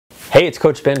Hey, it's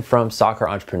Coach Ben from Soccer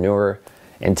Entrepreneur.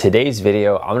 In today's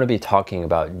video, I'm going to be talking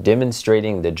about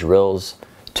demonstrating the drills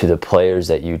to the players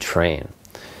that you train.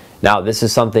 Now, this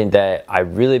is something that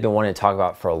I've really been wanting to talk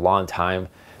about for a long time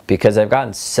because I've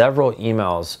gotten several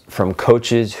emails from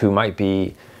coaches who might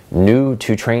be new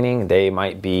to training. They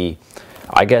might be,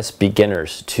 I guess,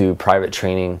 beginners to private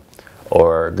training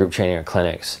or group training or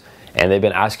clinics. And they've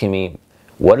been asking me,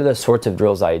 what are the sorts of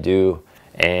drills I do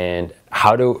and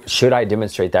should I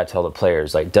demonstrate that to all the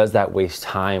players? Like, does that waste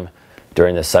time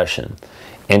during the session?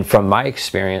 And from my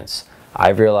experience,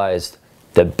 I've realized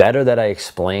the better that I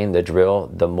explain the drill,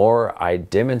 the more I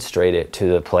demonstrate it to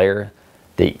the player,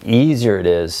 the easier it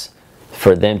is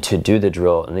for them to do the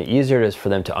drill and the easier it is for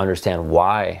them to understand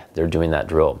why they're doing that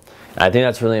drill. And I think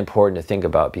that's really important to think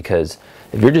about, because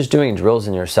if you're just doing drills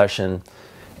in your session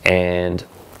and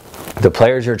the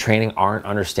players you're training aren't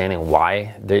understanding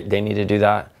why they need to do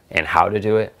that and how to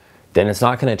do it, then it's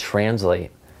not going to translate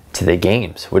to the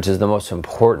games, which is the most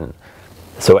important.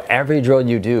 So every drill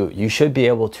you do, you should be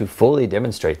able to fully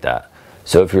demonstrate that.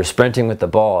 So if you're sprinting with the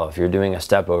ball, if you're doing a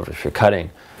step over, if you're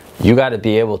cutting, you got to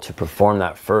be able to perform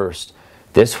that first.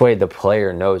 This way the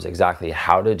player knows exactly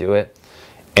how to do it.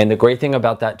 And the great thing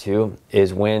about that too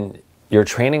is when you're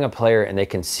training a player and they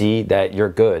can see that you're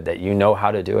good, that you know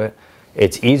how to do it,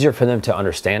 it's easier for them to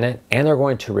understand it, and they're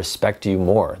going to respect you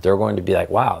more. They're going to be like,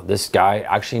 wow, this guy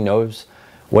actually knows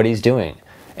what he's doing.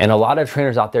 And a lot of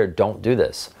trainers out there don't do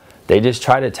this. They just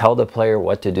try to tell the player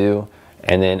what to do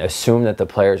and then assume that the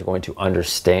player is going to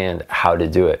understand how to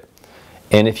do it.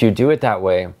 And if you do it that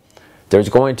way, there's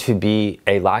going to be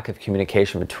a lack of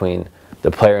communication between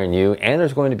the player and you, and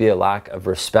there's going to be a lack of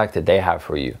respect that they have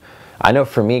for you. I know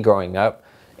for me growing up,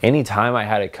 anytime I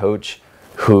had a coach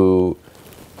who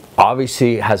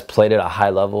obviously has played at a high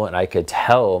level and I could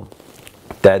tell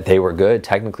that they were good,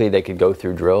 technically they could go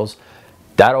through drills,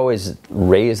 that always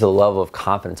raised the level of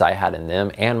confidence I had in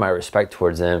them, and my respect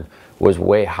towards them was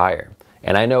way higher.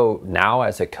 And I know now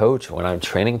as a coach, when I'm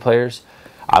training players,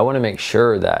 I want to make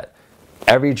sure that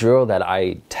every drill that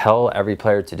I tell every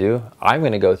player to do, I'm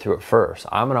going to go through it first.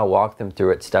 I'm going to walk them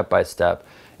through it step by step,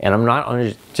 and I'm not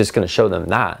only just going to show them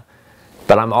that,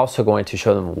 but I'm also going to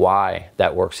show them why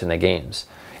that works in the games.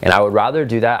 And I would rather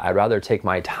do that. I'd rather take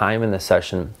my time in the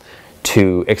session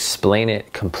to explain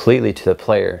it completely to the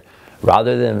player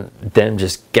rather than them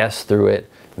just guess through it,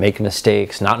 make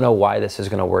mistakes, not know why this is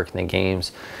going to work in the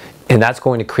games. And that's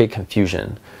going to create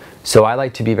confusion. So I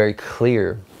like to be very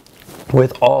clear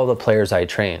with all the players I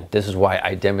train. This is why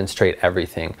I demonstrate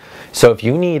everything. So if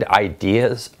you need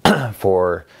ideas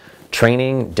for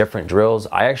training different drills,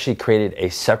 I actually created a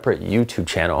separate YouTube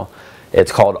channel.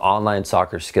 It's called Online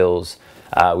Soccer Skills.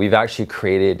 We've actually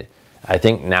created, I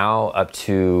think now, up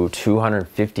to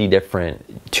 250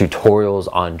 different tutorials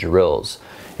on drills.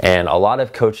 And a lot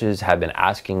of coaches have been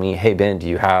asking me, hey Ben, do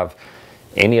you have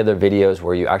any other videos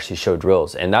where you actually show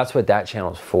drills? And that's what that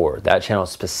channel is for. That channel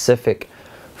is specific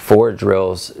for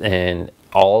drills, and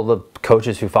all the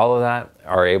coaches who follow that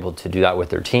are able to do that with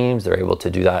their teams. They're able to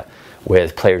do that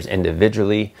with players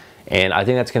individually. And I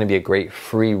think that's going to be a great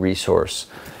free resource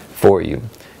for you.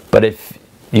 But if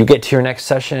you get to your next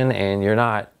session and you're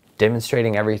not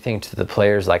demonstrating everything to the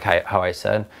players like how I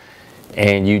said,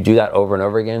 and you do that over and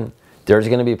over again, there's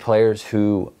going to be players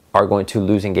who are going to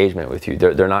lose engagement with you.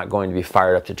 They're not going to be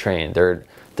fired up to train. They're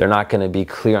not going to be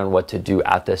clear on what to do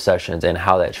at the sessions and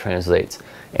how that translates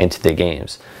into the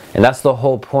games. And that's the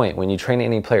whole point. When you train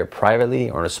any player privately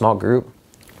or in a small group,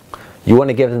 you want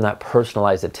to give them that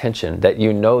personalized attention that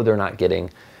you know they're not getting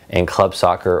in club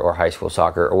soccer or high school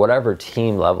soccer or whatever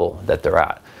team level that they're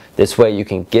at. This way you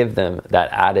can give them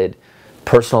that added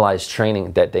personalized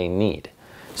training that they need.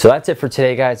 So that's it for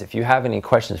today, guys. If you have any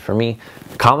questions for me,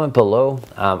 comment below.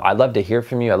 I'd love to hear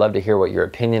from you. I'd love to hear what your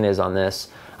opinion is on this.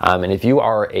 And if you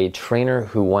are a trainer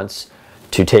who wants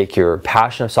to take your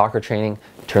passion of soccer training,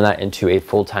 turn that into a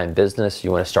full-time business,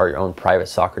 you want to start your own private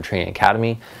soccer training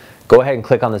academy, go ahead and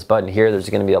click on this button here. There's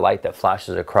going to be a light that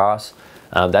flashes across.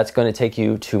 That's going to take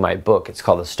you to my book. It's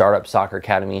called the Startup Soccer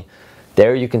Academy.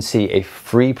 There you can see a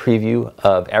free preview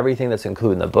of everything that's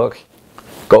included in the book.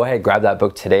 Go ahead, grab that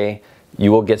book today.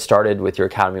 You will get started with your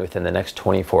academy within the next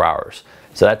 24 hours.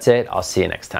 So that's it. I'll see you next time.